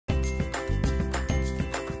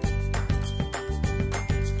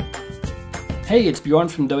Hey, it's Bjorn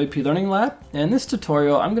from WP Learning Lab, and in this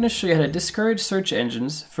tutorial I'm going to show you how to discourage search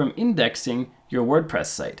engines from indexing your WordPress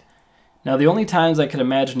site. Now the only times I could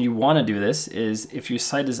imagine you want to do this is if your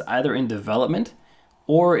site is either in development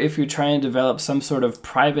or if you're trying to develop some sort of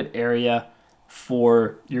private area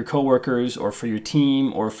for your coworkers or for your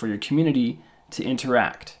team or for your community to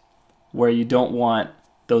interact, where you don't want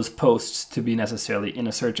those posts to be necessarily in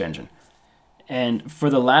a search engine. And for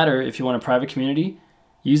the latter, if you want a private community,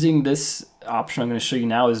 using this option I'm going to show you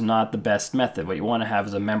now is not the best method. What you want to have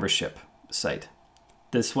is a membership site.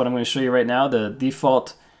 This, what I'm going to show you right now, the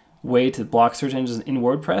default way to block search engines in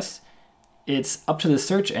WordPress, it's up to the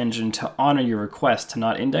search engine to honor your request to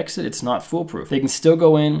not index it. It's not foolproof. They can still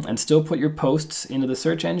go in and still put your posts into the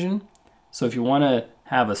search engine. So if you want to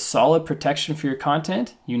have a solid protection for your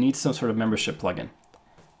content, you need some sort of membership plugin.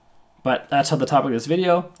 But that's not the topic of this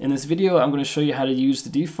video. In this video, I'm going to show you how to use the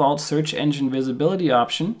default search engine visibility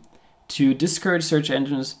option to discourage search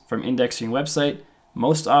engines from indexing your website,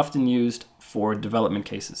 most often used for development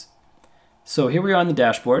cases. So here we are on the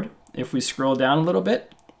dashboard. If we scroll down a little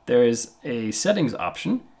bit, there is a settings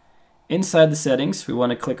option. Inside the settings, we want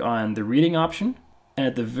to click on the reading option. And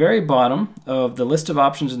at the very bottom of the list of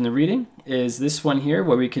options in the reading is this one here,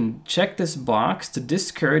 where we can check this box to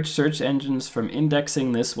discourage search engines from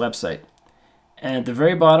indexing this website. And at the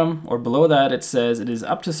very bottom or below that, it says it is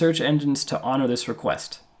up to search engines to honor this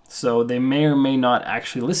request. So they may or may not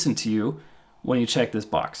actually listen to you when you check this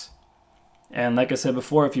box. And like I said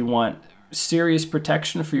before, if you want serious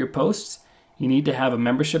protection for your posts, you need to have a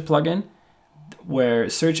membership plugin where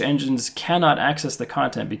search engines cannot access the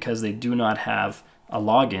content because they do not have a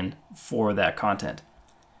login for that content.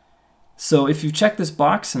 So if you check this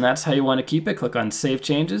box and that's how you want to keep it, click on Save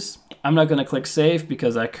Changes. I'm not going to click Save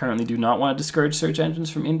because I currently do not want to discourage search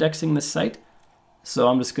engines from indexing this site. So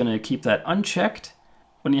I'm just going to keep that unchecked.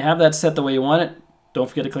 When you have that set the way you want it, don't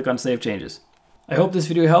forget to click on Save Changes. I hope this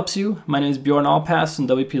video helps you. My name is Bjorn Allpass from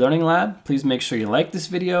WP Learning Lab. Please make sure you like this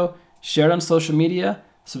video, share it on social media,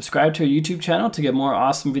 subscribe to our YouTube channel to get more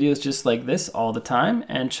awesome videos just like this all the time,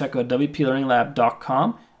 and check out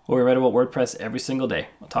wplearninglab.com where we write about WordPress every single day.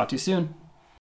 I'll talk to you soon.